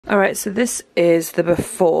Alright, so this is the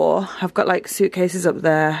before. I've got like suitcases up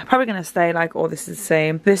there. Probably gonna stay like all this is the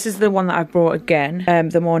same. This is the one that I brought again,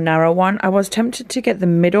 the more narrow one. I was tempted to get the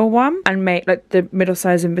middle one and make like the middle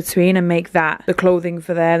size in between and make that the clothing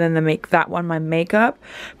for there, then make that one my makeup.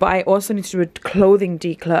 But I also need to do a clothing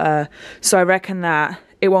declutter, so I reckon that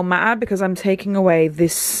it won't matter because I'm taking away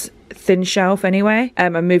this thin shelf anyway.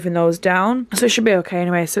 I'm moving those down, so it should be okay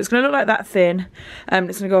anyway. So it's gonna look like that thin.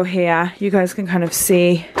 It's gonna go here. You guys can kind of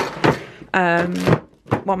see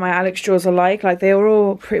what my Alex drawers are like they were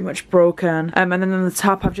all pretty much broken. And then on the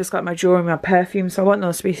top I've just got my jewelry and my perfume, so I want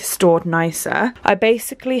those to be stored nicer. I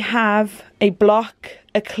basically have a block,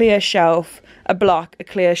 a clear shelf, a block, a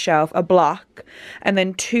clear shelf, a block, and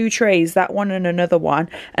then 2 trays, that one and another one,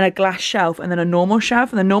 and a glass shelf, and then a normal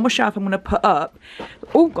shelf. And the normal shelf I'm going to put up,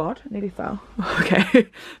 oh god, nearly fell. Okay,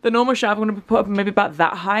 the normal shelf I'm going to put up maybe about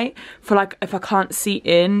that height for like if I can't see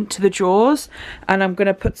into the drawers. And I'm going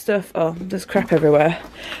to put stuff, oh there's crap everywhere,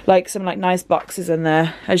 like some like nice boxes in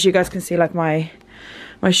there. As you guys can see, like my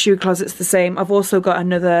shoe closet's the same. I've also got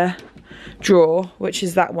another drawer, which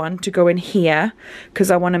is that one, to go in here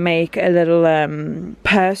because I want to make a little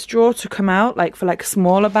purse drawer to come out like for like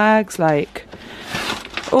smaller bags, like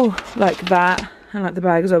oh like that, and like the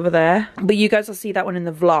bags over there. But you guys will see that one in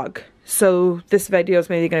the vlog, so this video is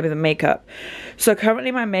mainly going to be the makeup. So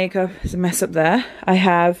currently my makeup is a mess up there. I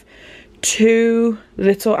have 2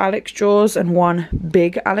 little Alex drawers and 1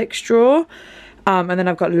 big Alex drawer. And then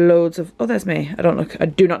I've got loads of, oh there's me, I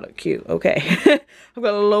do not look cute, okay. I've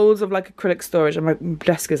got loads of like acrylic storage, and my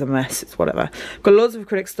desk is a mess, it's whatever. I've got loads of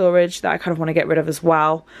acrylic storage that I kind of want to get rid of as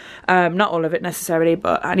well. Not all of it necessarily,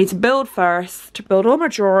 but I need to build first, to build all my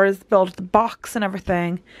drawers, build the box and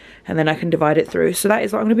everything, and then I can divide it through. So that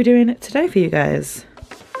is what I'm going to be doing today for you guys.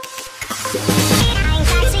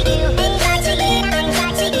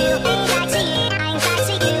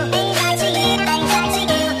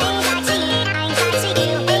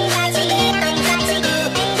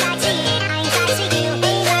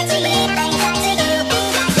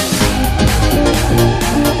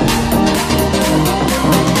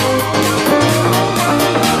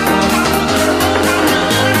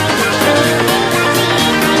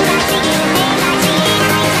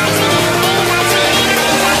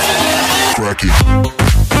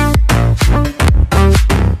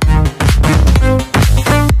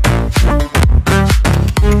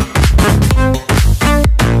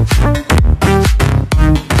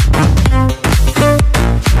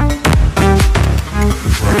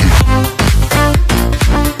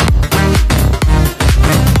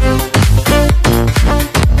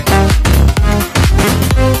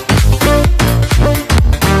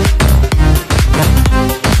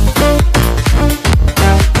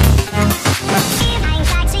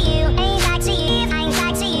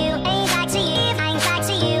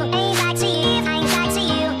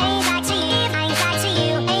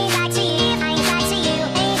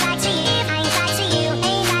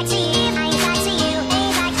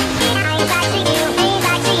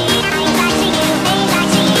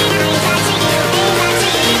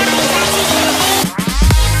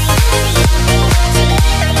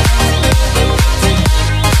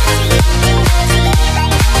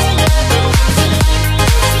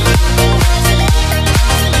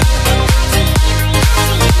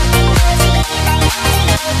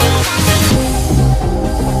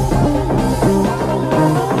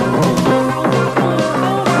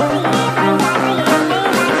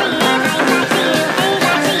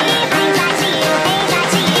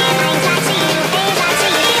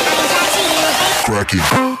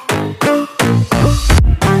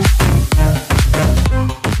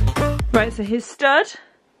 Right, so his stud.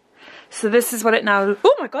 So this is what it now,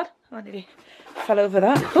 oh my god, I nearly fell over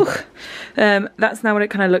that. That's now what it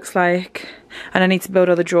kind of looks like, and I need to build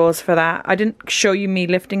all the drawers for that. I didn't show you me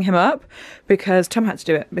lifting him up because Tom had to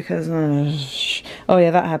do it because oh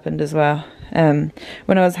yeah, that happened as well. When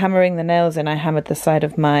I was hammering the nails in, I hammered the side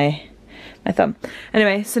of my thumb.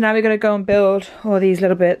 Anyway, so now we're going to go and build all these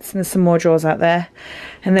little bits, and there's some more drawers out there,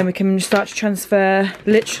 and then we can start to transfer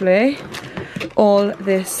literally all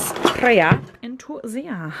this crap into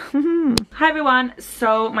there. Hi everyone,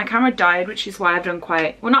 so my camera died, which is why I've done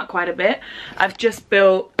not quite a bit. I've just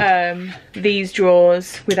built these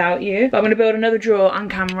drawers without you, but I'm going to build another drawer on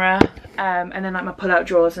camera, and then like my pull-out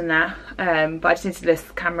drawers and that, but I just need to leave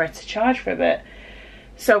this camera to charge for a bit.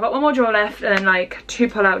 So I've got 1 more drawer left, and then like 2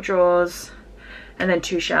 pull-out drawers, and then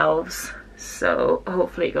 2 shelves. So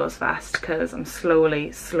hopefully it goes fast because I'm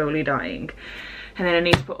slowly dying. And then I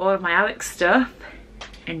need to put all of my Alex stuff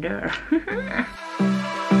in there.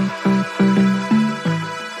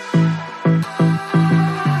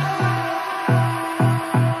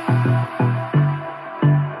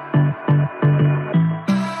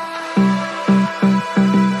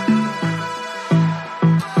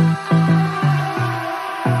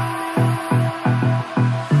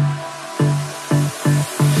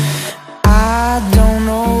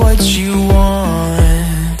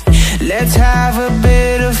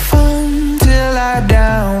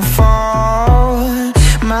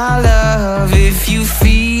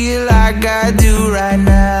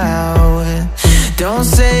 Don't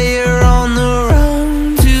say you're on the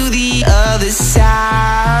run to the other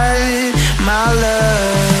side, my love.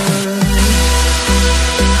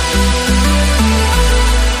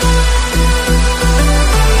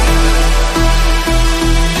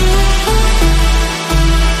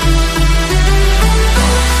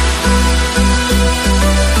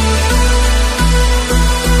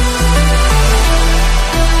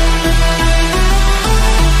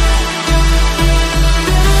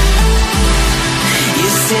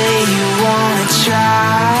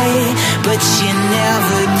 But you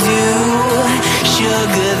never do.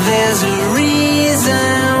 Sugar, there's a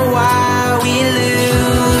reason why we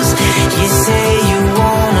lose. You say you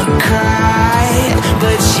wanna cry,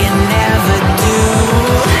 but you never do.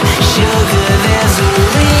 Sugar, there's a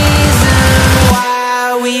reason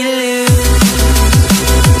why we lose.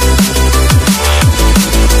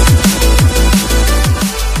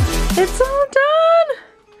 It's all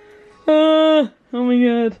done! Oh my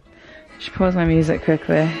god. I should pause my music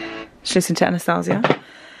quickly. Just listen to Anastasia.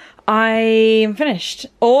 I'm finished.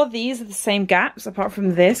 All these are the same gaps apart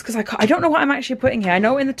from this because I don't know what I'm actually putting here. I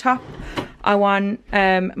know in the top I want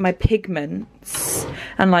my pigments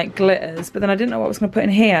and like glitters, but then I didn't know what I was going to put in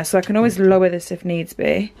here, so I can always lower this if needs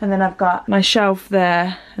be. And then I've got my shelf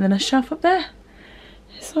there and then a shelf up there.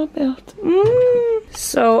 It's all built.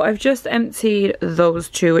 So I've just emptied those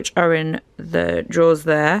two which are in the drawers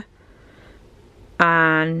there,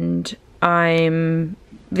 and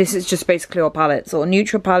this is just basically all palettes, all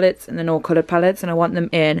neutral palettes and then all coloured palettes, and I want them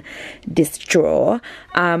in this drawer.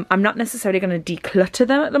 I'm not necessarily going to declutter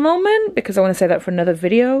them at the moment because I want to save that for another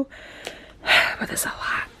video, but there's a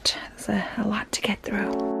lot. There's a lot to get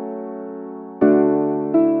through.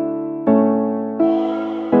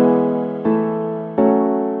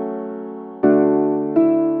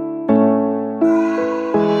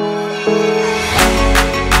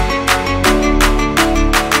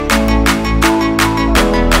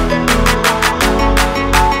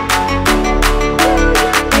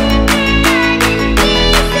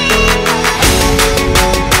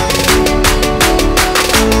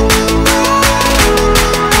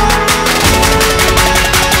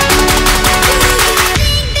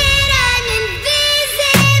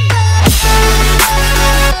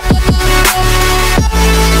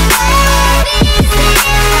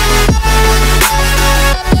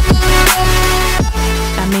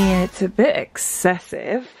 A bit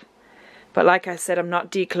excessive, but like I said, I'm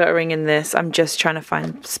not decluttering in this. I'm just trying to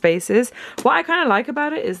find spaces. What I kind of like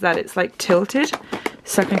about it is that it's like tilted,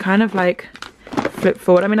 so I can kind of like flip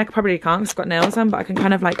forward. I mean, I probably can't because it's got nails on, but I can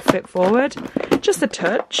kind of like flip forward just a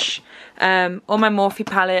touch. All my Morphe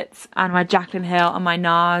palettes and my Jaclyn Hill and my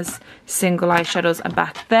NARS single eyeshadows are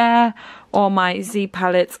back there. All my Z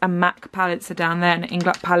palettes and MAC palettes are down there, and an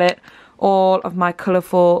Inglot palette. All of my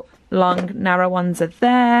colourful long narrow ones are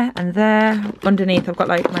there and there. Underneath I've got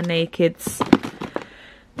like my nakeds.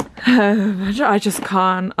 I just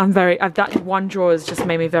can't. That one drawer has just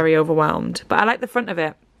made me very overwhelmed, but I like the front of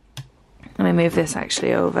it. Let me move this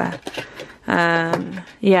actually over.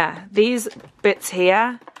 Yeah, these bits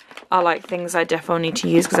here are like things I definitely need to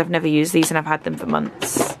use because I've never used these and I've had them for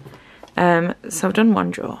months. So I've done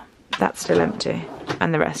one drawer. That's still empty,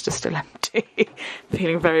 and the rest are still empty.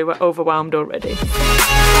 Feeling very overwhelmed already.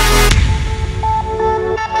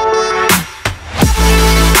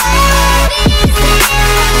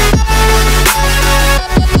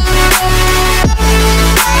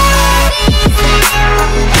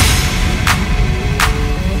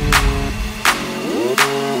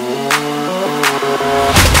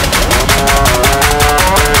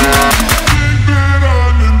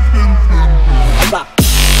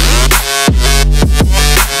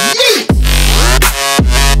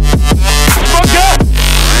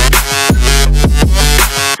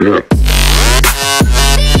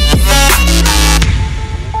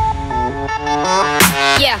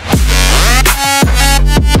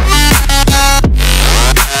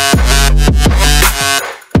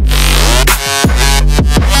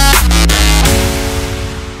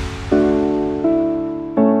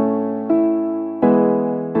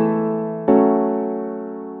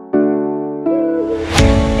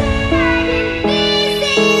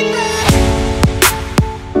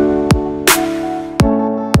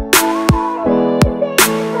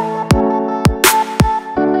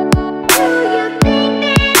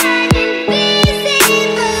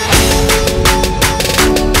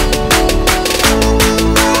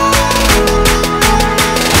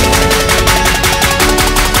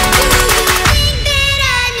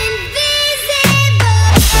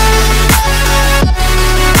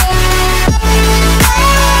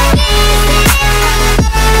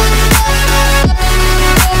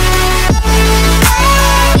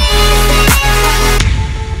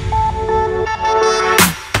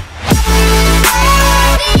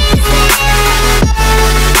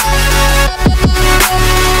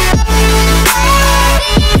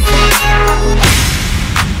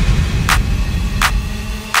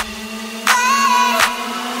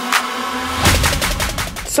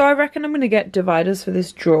 So I reckon I'm going to get dividers for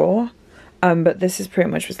this drawer. But this is pretty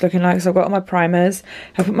much what it's looking like. So I've got all my primers.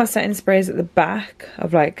 I put my setting sprays at the back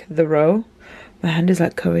of like the row. My hand is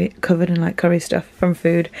like covered in like curry stuff from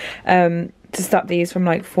food. To stop these from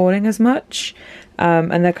like falling as much.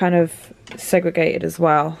 And they're kind of segregated as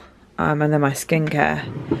well. And then my skincare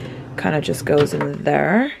kind of just goes in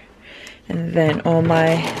there. And then all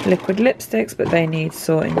my liquid lipsticks, but they need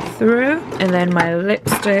sorting through. And then my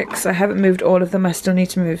lipsticks, I haven't moved all of them. I still need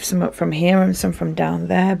to move some up from here and some from down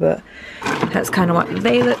there, but that's kind of what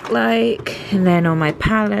they look like. And then all my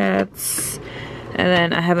palettes. And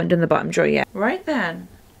then I haven't done the bottom drawer yet. Right then,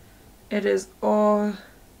 it is all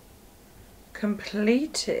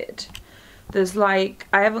completed. There's like,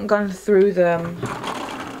 I haven't gone through them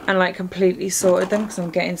and like completely sorted them because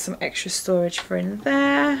I'm getting some extra storage for in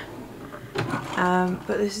there.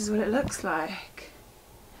 But this is what it looks like.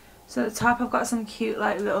 So at the top I've got some cute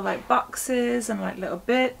like little like boxes and like little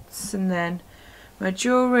bits, and then my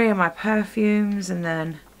jewellery and my perfumes, and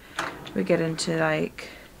then we get into like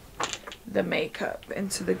the makeup,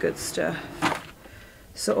 into the good stuff.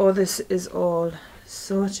 So all this is all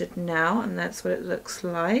sorted now, and that's what it looks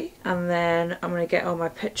like. And then I'm going to get all my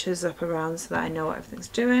pictures up around so that I know what everything's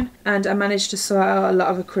doing. And I managed to sort out a lot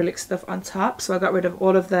of acrylic stuff on top, so I got rid of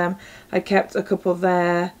all of them. I kept a couple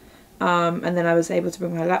there, and then I was able to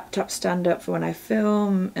bring my laptop stand up for when I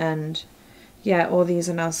film, and yeah, all these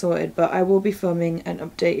are now sorted. But I will be filming an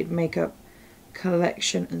updated makeup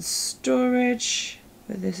collection and storage,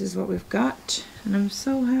 but this is what we've got, and I'm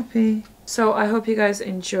so happy. So I hope you guys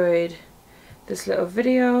enjoyed this little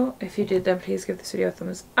video. If you did, then please give this video a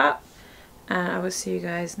thumbs up, and I will see you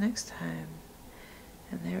guys next time.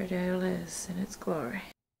 And there it all is in its glory.